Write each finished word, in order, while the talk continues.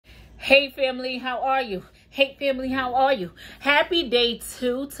Hey family, how are you? Hey family, how are you? Happy day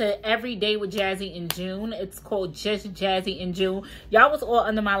 2 to Every Day with Jazzy in June. It's called Just Jazzy in June. Y'all was all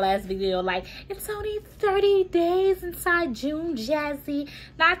under my last video like, it's only 30 days inside June, Jazzy.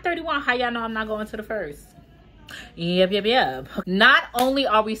 Not 31. How y'all know I'm not going to the first? Yep. Not only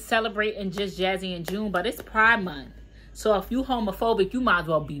are we celebrating Just Jazzy in June, but it's Pride Month. So if you homophobic, you might as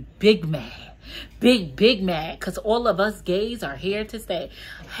well be big mad. Big mad, because all of us gays are here to stay.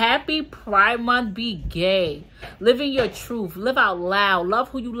 Happy Pride Month. Be gay. Living your truth. Live out loud. Love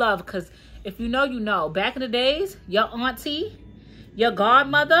who you love, because if you know, you know. Back in the days, your auntie, your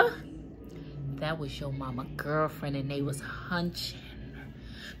godmother, that was your mama girlfriend, and they was hunching.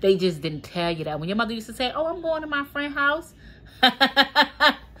 They just didn't tell you that. When your mother used to say, oh, I'm going to my friend's house,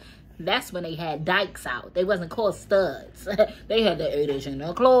 that's when they had dykes out. They wasn't called studs. They had the 8-inch in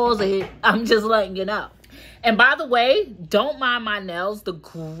their closet. I'm just letting you know. And by the way, don't mind my nails. The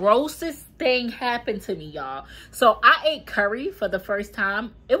grossest thing happened to me, y'all. So I ate curry for the first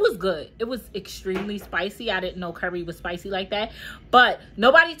time. It was good. It was extremely spicy. I didn't know curry was spicy like that. But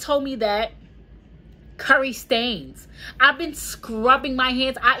nobody told me that curry stains. I've been scrubbing my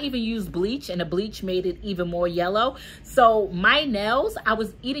hands. I even used bleach, and the bleach made it even more yellow. So my nails, I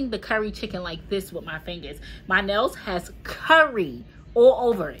was eating the curry chicken like this with my fingers. My nails has curry all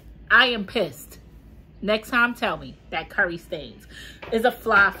over it. I am pissed. Next time, tell me that curry stains. There's a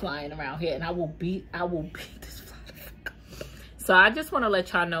fly flying around here, and I will beat this fly. So I just want to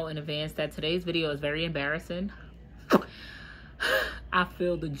let y'all know in advance that today's video is very embarrassing. I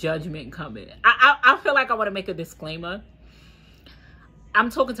feel the judgment coming. I feel like I want to make a disclaimer.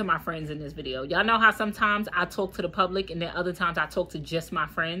 I'm talking to my friends in this video. Y'all know how sometimes I talk to the public and then other times I talk to just my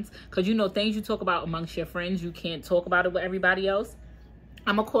friends. Because you know, things you talk about amongst your friends, you can't talk about it with everybody else.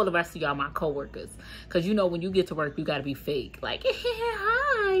 I'm going to call the rest of y'all my coworkers. Because you know, when you get to work, you got to be fake. Like, yeah,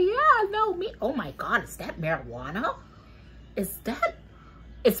 hi, yeah, no, me. Oh my God, is that marijuana? Is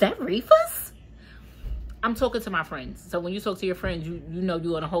that reefers? I'm talking to my friends. So when you talk to your friends, you know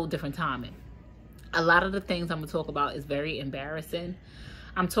you're on a whole different timing. A lot of the things I'm going to talk about is very embarrassing.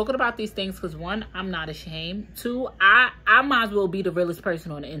 I'm talking about these things because, one, I'm not ashamed. Two, I might as well be the realest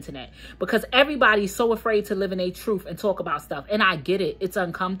person on the internet because everybody's so afraid to live in their truth and talk about stuff. And I get it. It's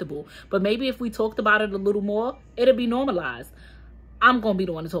uncomfortable. But maybe if we talked about it a little more, it'll be normalized. I'm going to be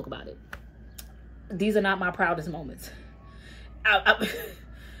the one to talk about it. These are not my proudest moments.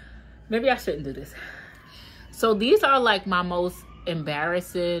 Maybe I shouldn't do this. So these are like my most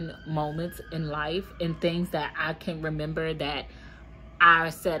embarrassing moments in life and things that I can remember that I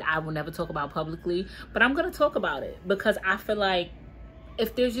said I will never talk about publicly. But I'm going to talk about it because I feel like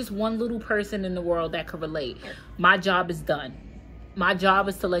if there's just one little person in the world that could relate, my job is done. My job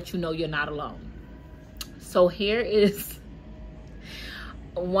is to let you know you're not alone. So here is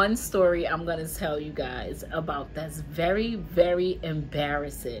one story I'm going to tell you guys about that's very, very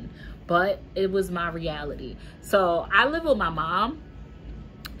embarrassing. But it was my reality. So I lived with my mom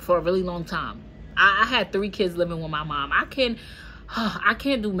for a really long time. I had 3 kids living with my mom. I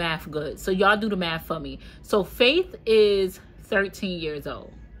can't do math good. So y'all do the math for me. So Faith is 13 years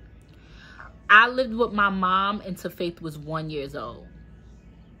old. I lived with my mom until Faith was 1 year old.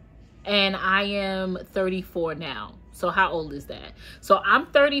 And I am 34 now. So how old is that? So I'm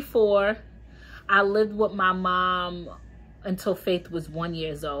 34. I lived with my mom until Faith was 1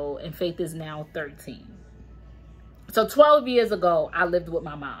 year old, and Faith is now 13. So 12 years ago, I lived with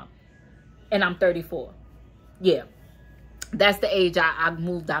my mom, and I'm 34. Yeah, that's the age I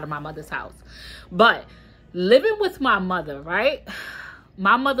moved out of my mother's house. But living with my mother, right?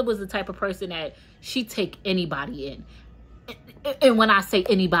 My mother was the type of person that she'd take anybody in. And when I say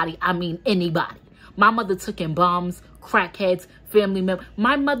anybody, I mean anybody. My mother took in bums, crackheads, family members.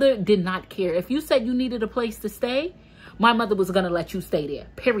 My mother did not care. If you said you needed a place to stay, my mother was going to let you stay there,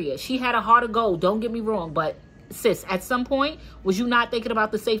 period. She had a heart of gold, don't get me wrong. But sis, at some point, was you not thinking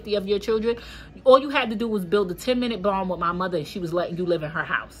about the safety of your children? All you had to do was build a 10-minute bond with my mother and she was letting you live in her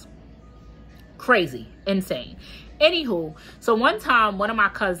house. Crazy, insane. Anywho, so one time, one of my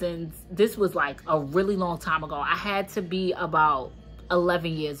cousins, this was like a really long time ago. I had to be about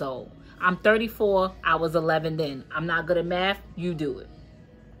 11 years old. I'm 34. I was 11 then. I'm not good at math. You do it.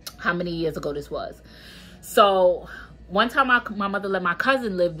 How many years ago this was? So one time my mother let my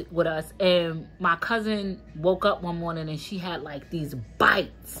cousin live with us, and my cousin woke up one morning and she had like these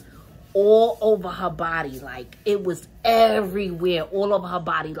bites all over her body. Like it was everywhere, all over her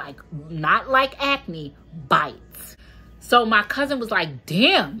body, like not like acne, bites. So my cousin was like,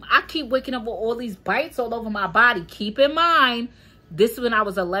 damn, I keep waking up with all these bites all over my body. Keep in mind, this is when I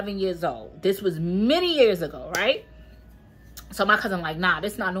was 11 years old. This was many years ago, right? So my cousin like, nah,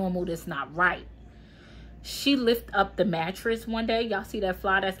 this not normal, this not right. She lift up the mattress one day. Y'all see that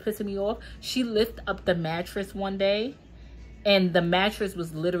fly that's pissing me off? She lift up the mattress one day, and the mattress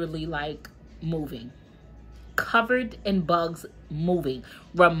was literally like moving, covered in bugs, moving.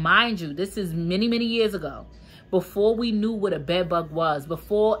 Remind you, this is many, many years ago, before we knew what a bed bug was,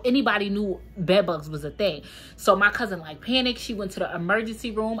 before anybody knew bed bugs was a thing. So my cousin like panicked. She went to the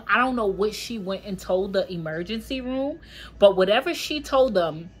emergency room. I don't know what she went and told the emergency room, but whatever she told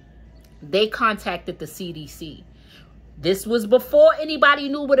them, they contacted the CDC. This was before anybody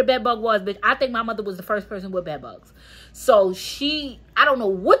knew what a bed bug was, but I think my mother was the first person with bed bugs. So I don't know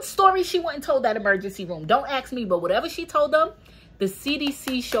what story she went and told that emergency room. Don't ask me, but whatever she told them, the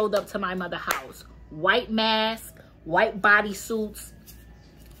CDC showed up to my mother's house. White mask, white bodysuits,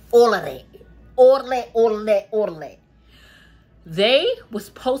 all of that. All of that. They was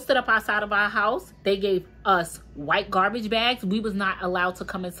posted up outside of our house. They gave us white garbage bags. We was not allowed to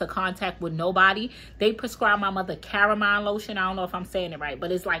come into contact with nobody. They prescribed my mother caramine lotion. I don't know if I'm saying it right,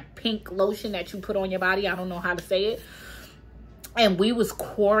 but it's like pink lotion that you put on your body. I don't know how to say it. And we was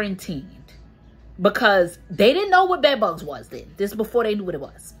quarantined because they didn't know what bed bugs was then. This is before they knew what it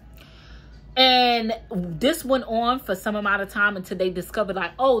was. And this went on for some amount of time until they discovered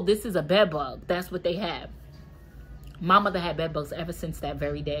like, oh, this is a bed bug. That's what they have. My mother had bed bugs ever since that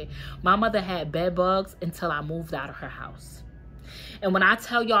very day. My mother had bed bugs until I moved out of her house. And when I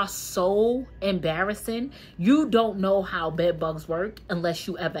tell y'all so embarrassing, you don't know how bed bugs work unless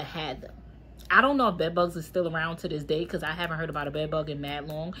you ever had them. I don't know if bed bugs are still around to this day because I haven't heard about a bed bug in mad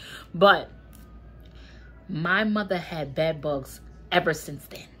long. But my mother had bed bugs ever since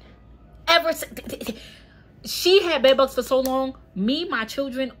then. She had bed bugs for so long. Me, my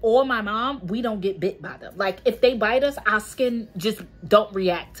children, or my mom, we don't get bit by them. Like, if they bite us, our skin just don't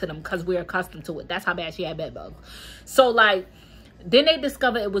react to them because we're accustomed to it. That's how bad she had bed bugs. So, like, then they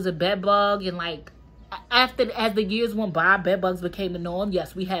discovered it was a bed bug. And, like, as the years went by, bed bugs became the norm.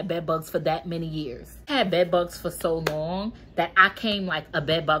 Yes, we had bed bugs for that many years. I had bed bugs for so long that I came, like, a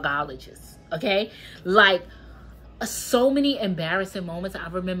bed bugologist. Okay? Like, so many embarrassing moments. I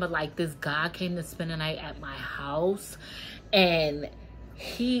remember like this guy came to spend the night at my house, and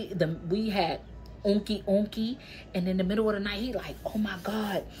we had onky, and in the middle of the night he like, oh my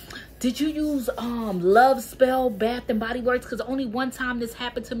god, did you use Love Spell Bath and Body Works? Because only one time this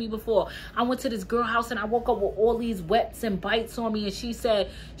happened to me before. I went to this girl house and I woke up with all these wets and bites on me, and she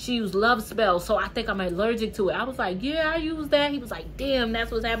said she used Love Spell, so I think I'm allergic to it. I was like, yeah, I use that. He was like, damn, that's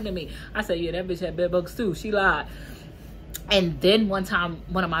what's happening to me. I said, yeah, that bitch had bed bugs too. She lied. And then one time,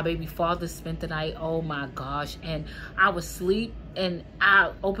 one of my baby fathers spent the night. Oh my gosh. And I was asleep and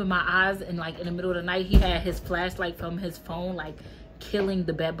I opened my eyes, and like in the middle of the night, he had his flashlight from his phone, like killing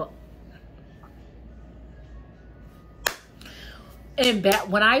the bed bug. And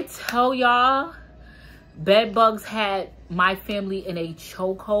when I tell y'all, bed bugs had my family in a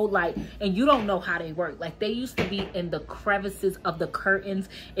chokehold, like, and you don't know how they work. Like, they used to be in the crevices of the curtains.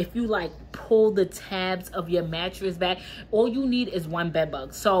 If you like pull the tabs of your mattress back, all you need is one bed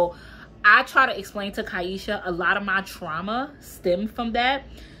bug. So I try to explain to Kaisha, a lot of my trauma stemmed from that.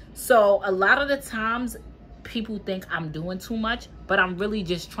 So a lot of the times people think I'm doing too much, but I'm really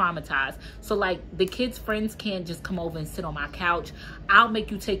just traumatized. So like, the kids' friends can't just come over and sit on my couch. I'll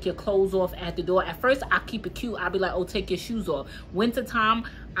make you take your clothes off at the door. At first, I keep it cute. I'll be like, oh, take your shoes off. Wintertime,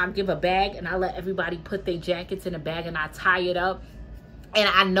 I give a bag and I let everybody put their jackets in a bag and I tie it up. And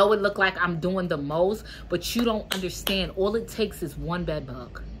I know it look like I'm doing the most, but you don't understand. All it takes is one bed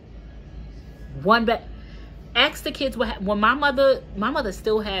bug. One bed. Ask the kids what when my mother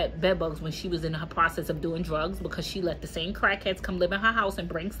still had bed bugs when she was in her process of doing drugs, because she let the same crackheads come live in her house and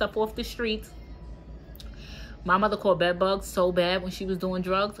bring stuff off the streets. My mother caught bed bugs so bad when she was doing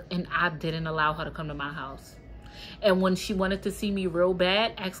drugs, and I didn't allow her to come to my house. And when she wanted to see me real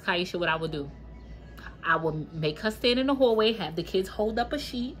bad, ask Kaisha what I would do. I would make her stand in the hallway, have the kids hold up a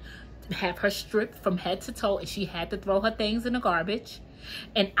sheet, have her stripped from head to toe, and she had to throw her things in the garbage.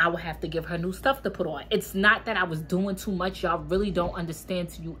 And I would have to give her new stuff to put on. It's not that I was doing too much. Y'all really don't understand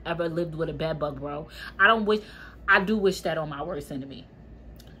till you ever lived with a bed bug, bro. I do wish that on my worst enemy.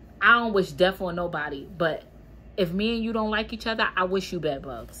 I don't wish death on nobody. But if me and you don't like each other, I wish you bed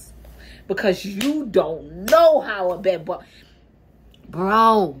bugs. Because you don't know how a bed bug...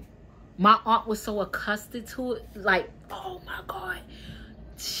 Bro, my aunt was so accustomed to it. Like, oh my God.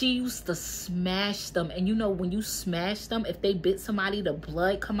 She used to smash them. And you know, when you smash them, if they bit somebody, the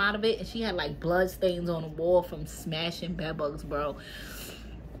blood come out of it. And she had like blood stains on the wall from smashing bed bugs, bro.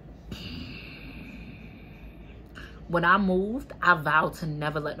 When I moved, I vowed to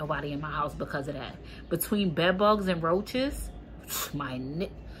never let nobody in my house because of that. Between bed bugs and roaches,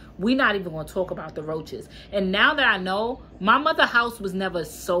 we not even gonna talk about the roaches. And now that I know, my mother's house was never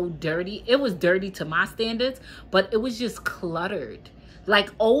so dirty. It was dirty to my standards, but it was just cluttered.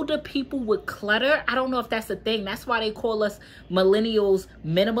 Like older people with clutter, I don't know if that's a thing. That's why they call us millennials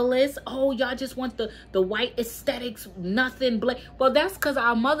minimalists. Oh, y'all just want the white aesthetics, nothing black. Well, that's because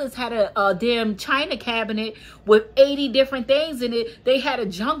our mothers had a damn china cabinet with 80 different things in it. They had a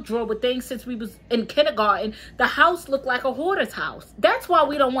junk drawer with things since we was in kindergarten. The house looked like a hoarder's house. That's why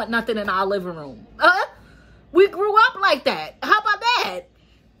we don't want nothing in our living room. We grew up like that. How about that?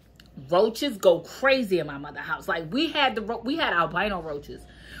 Roaches go crazy in my mother's house. Like we had albino roaches.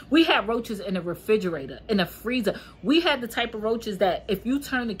 We had roaches in the refrigerator, in the freezer. We had the type of roaches that if you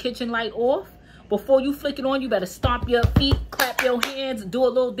turn the kitchen light off, before you flick it on, you better stomp your feet, clap your hands, do a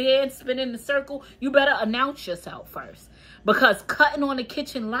little dance, spin in a circle. You better announce yourself first. Because cutting on the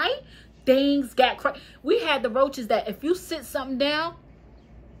kitchen light, things got crazy. We had the roaches that if you sit something down,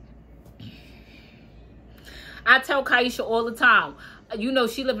 I tell Kaisha all the time, you know,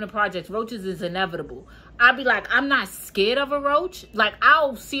 she live in the projects. Roaches is inevitable. I'll be like, I'm not scared of a roach. Like,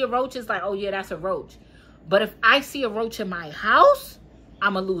 I'll see a roach. It's like, oh, yeah, that's a roach. But if I see a roach in my house,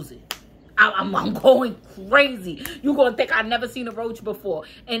 I'm going to lose it. I'm going crazy. You're going to think I've never seen a roach before.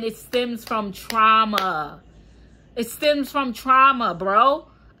 And it stems from trauma. It stems from trauma, bro.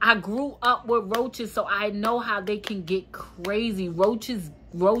 I grew up with roaches, so I know how they can get crazy. Roaches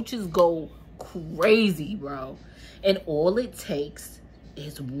go crazy, bro. And all it takes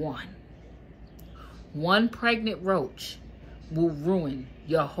is one pregnant roach will ruin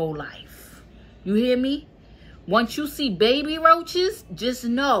your whole life. You hear me? Once you see baby roaches, just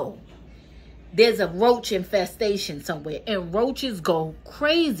know there's a roach infestation somewhere, and roaches go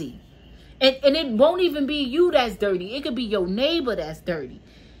crazy. And it won't even be you that's dirty. It could be your neighbor that's dirty,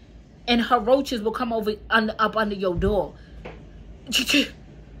 and her roaches will come over up under your door.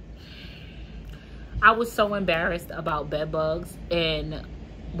 I was so embarrassed about bed bugs, and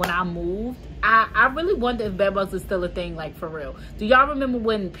when I moved, I really wonder if bed bugs is still a thing, like for real. Do y'all remember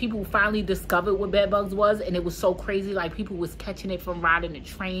when people finally discovered what bed bugs was, and it was so crazy? Like people was catching it from riding the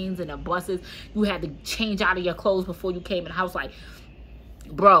trains and the buses. You had to change out of your clothes before you came in the house. Like,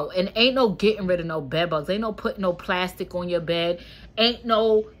 bro, and ain't no getting rid of no bed bugs. Ain't no putting no plastic on your bed. Ain't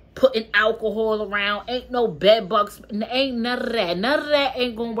no putting alcohol around. Ain't no bed bugs. Ain't none of that. None of that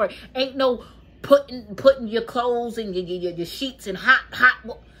ain't gonna work. Ain't no putting your clothes and your sheets in hot.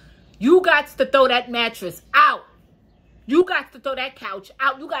 You got to throw that mattress out. You got to throw that couch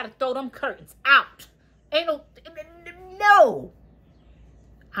out. You got to throw them curtains out. Ain't no.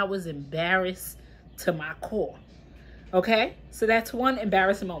 I was embarrassed to my core. Okay? So that's one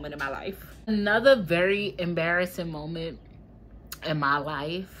embarrassing moment in my life. Another very embarrassing moment in my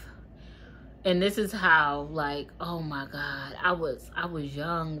life. And this is how, like, oh my God, I was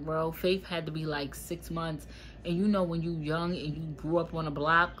young, bro. Faith had to be like 6 months. And you know, when you young and you grew up on a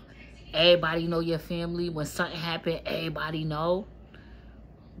block, everybody know your family. When something happened, everybody know.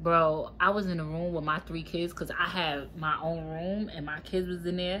 Bro, I was in the room with my 3 kids because I had my own room and my kids was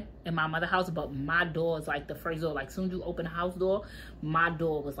in there in my mother's house. But my door is like the first door. Like, as soon as you open the house door, my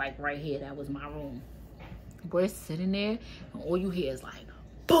door was like right here. That was my room. We're sitting there and all you hear is like,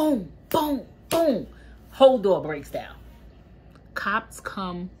 boom, boom, boom. Whole door breaks down. Cops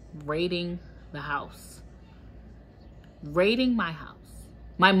come raiding the house. Raiding my house.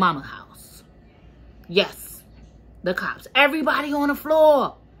 My mama's house. Yes. The cops. Everybody on the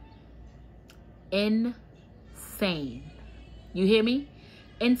floor. Insane. You hear me?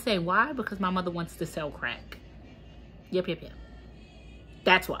 Insane. Why? Because my mother wants to sell crack. Yep.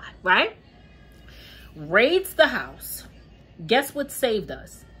 That's why, right? Raids the house. Guess what saved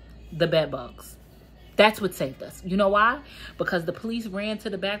us? The bed bugs. That's what saved us. You know why? Because the police ran to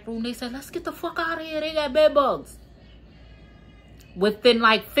the back room. They said, let's get the fuck out of here. They got bed bugs. Within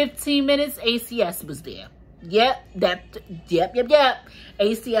like 15 minutes, ACS was there. Yep.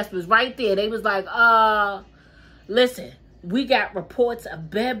 ACS was right there. They was like, listen, we got reports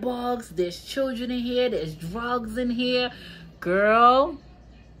of bed bugs. There's children in here. There's drugs in here. Girl,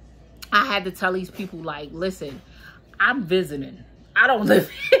 I had to tell these people, like, listen, I'm visiting. I don't live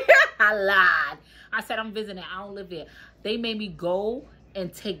here. I lied. I said I'm visiting. I don't live here. They made me go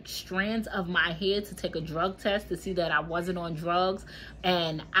and take strands of my hair to take a drug test to see that I wasn't on drugs.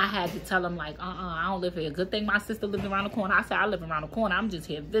 And I had to tell them, like, I don't live here. Good thing my sister lives around the corner. I said, I live around the corner. I'm just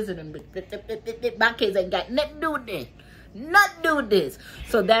here visiting. My kids ain't got nothing to do with this. Nothing to do with this.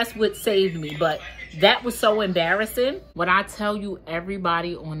 So that's what saved me. But that was so embarrassing. When I tell you,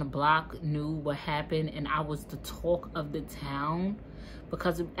 everybody on the block knew what happened, and I was the talk of the town.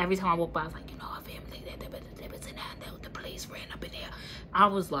 Because every time I walk by, I was like, you know, our family, they was in there, the police. always ran up in there. I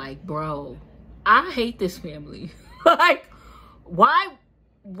was like, bro, I hate this family. Like, why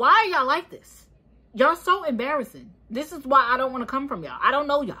are y'all like this? Y'all so embarrassing. This is why I don't want to come from y'all. I don't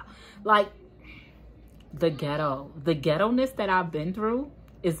know y'all. Like, the ghetto-ness that I've been through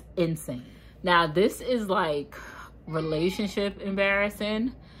is insane. Now, this is like relationship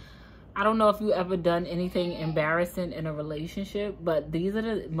embarrassing. I don't know if you ever done anything embarrassing in a relationship, but these are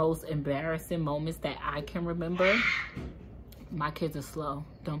the most embarrassing moments that I can remember. My kids are slow.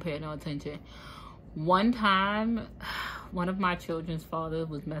 Don't pay no attention. One time, one of my children's father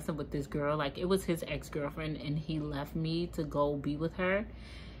was messing with this girl. Like, it was his ex-girlfriend, and he left me to go be with her.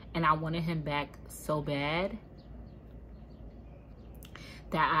 And I wanted him back so bad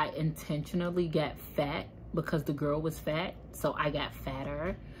that I intentionally got fat because the girl was fat. So I got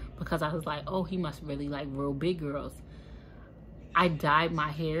fatter because I was like, oh, he must really like real big girls. I dyed my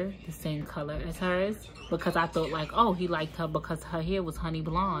hair the same color as hers because I thought like, oh, he liked her because her hair was honey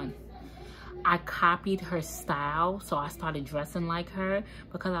blonde. I copied her style, so I started dressing like her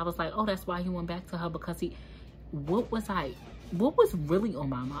because I was like, oh, that's why he went back to her, because he, what was really on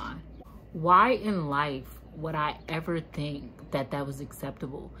my mind? Why in life would I ever think that that was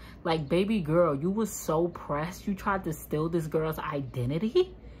acceptable? Like, baby girl, you was so pressed. You tried to steal this girl's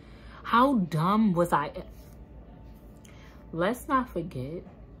identity? How dumb was I? Let's not forget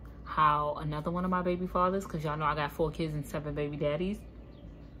how another one of my baby fathers, because y'all know I got 4 kids and 7 baby daddies,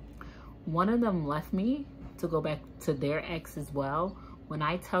 one of them left me to go back to their ex as well. When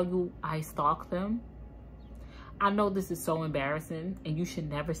I tell you I stalked them, I know this is so embarrassing and you should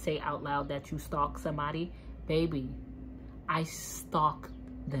never say out loud that you stalk somebody. Baby, I stalked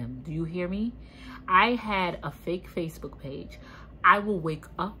them. Do you hear me? I had a fake Facebook page. I will wake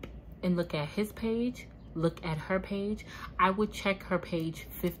up and look at his page, look at her page. I would check her page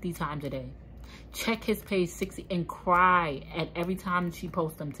 50 times a day. Check his page 60 and cry at every time she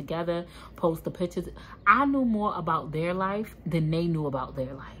posts them together, post the pictures. I knew more about their life than they knew about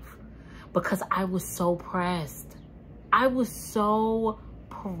their life because I was so pressed. I was so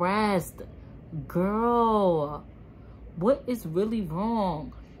pressed. Girl, what is really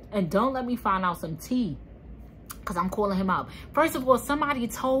wrong? And don't let me find out some tea because I'm calling him out. First of all, somebody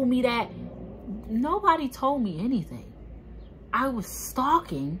told me that. Nobody told me anything. I was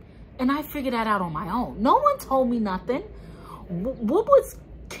stalking and I figured that out on my own. No one told me nothing. What was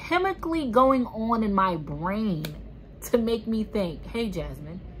chemically going on in my brain to make me think, hey,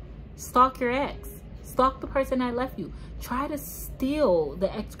 Jasmine, stalk your ex. Stalk the person that left you. Try to steal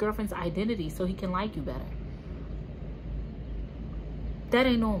the ex-girlfriend's identity so he can like you better. That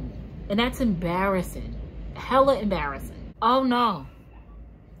ain't normal. And that's embarrassing. Hella embarrassing. Oh, no.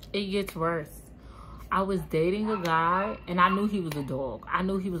 It gets worse. I was dating a guy and I knew he was a dog. I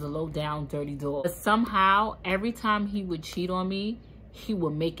knew he was a low down, dirty dog. But somehow, every time he would cheat on me, he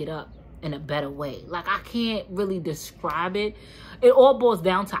would make it up in a better way. Like, I can't really describe it. It all boils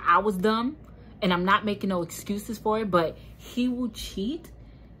down to I was dumb and I'm not making no excuses for it, but he would cheat,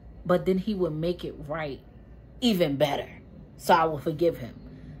 but then he would make it right even better. So I will forgive him.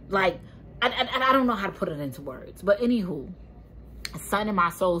 Like, I don't know how to put it into words, but anywho, something in my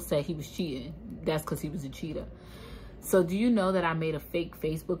soul said he was cheating. That's because he was a cheater. So do you know that I made a fake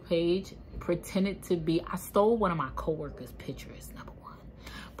Facebook page, pretended to be, I stole one of my coworkers' pictures, number one.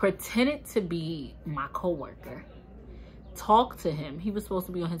 Pretended to be my coworker. Talked to him. He was supposed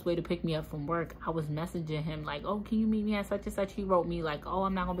to be on his way to pick me up from work. I was messaging him like, oh, can you meet me at such and such? He wrote me like, oh,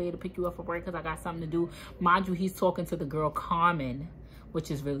 I'm not going to be able to pick you up from work because I got something to do. Mind you, he's talking to the girl Carmen,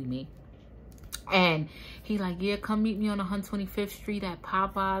 which is really me. And he like, yeah, come meet me on 125th Street at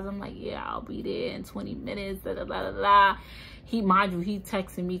Popeyes. I'm like, yeah, I'll be there in 20 minutes. Da, da, da, da, da. He, mind you, he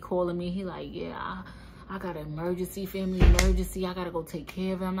texting me, calling me. He like, yeah, I got an emergency, family emergency. I got to go take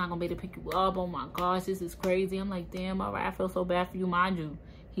care of him. I'm not going to be able to pick you up. Oh, my gosh, this is crazy. I'm like, damn, all right, I feel so bad for you. Mind you,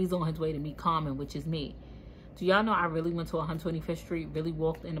 he's on his way to meet Carmen, which is me. Do y'all know I really went to 125th Street, really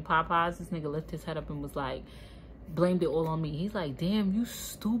walked into Popeyes? This nigga lifted his head up and was like, blamed it all on me. He's like, damn, you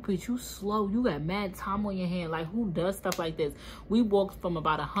stupid, you slow, you got mad time on your hand. Like, who does stuff like this? We walked from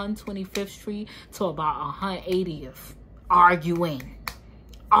about 125th Street to about 180th, arguing,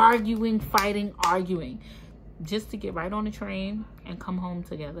 fighting, arguing, just to get right on the train and come home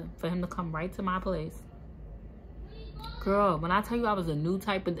together, for him to come right to my place. Girl, when I tell you I was a new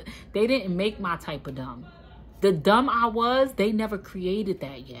type of, they didn't make my type of dumb. The dumb I was, they never created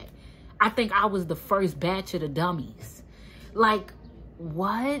that yet. I think I was the first batch of the dummies. Like,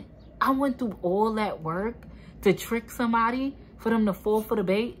 what? I went through all that work to trick somebody for them to fall for the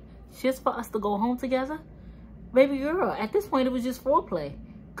bait just for us to go home together? Baby girl, at this point, it was just foreplay.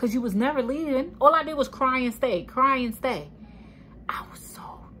 because you was never leaving. All I did was cry and stay, cry and stay. I was so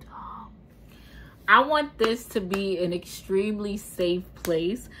dumb. I want this to be an extremely safe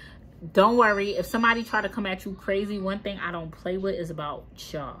place. Don't worry, if somebody try to come at you crazy, one thing I don't play with is about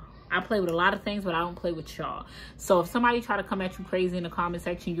y'all. I play with a lot of things, but I don't play with y'all. So if somebody try to come at you crazy in the comment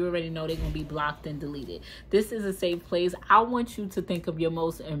section, you already know they're going to be blocked and deleted. This is a safe place. I want you to think of your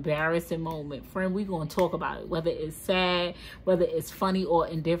most embarrassing moment. Friend, we're going to talk about it. Whether it's sad, whether it's funny or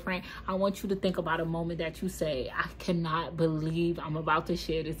indifferent. I want you to think about a moment that you say, I cannot believe I'm about to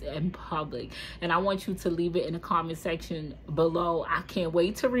share this in public. And I want you to leave it in the comment section below. I can't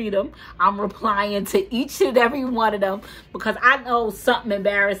wait to read them. I'm replying to each and every one of them because I know something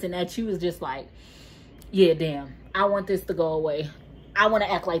embarrassing that you was just like, yeah, damn, I want this to go away. I want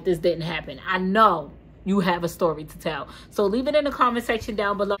to act like this didn't happen. I know you have a story to tell. So leave it in the comment section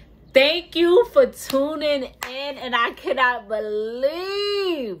down below. Thank you for tuning in, and I cannot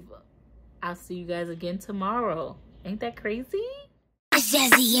believe I'll see you guys again tomorrow. Ain't that crazy?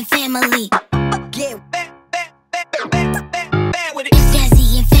 Jazzy and family. Yeah.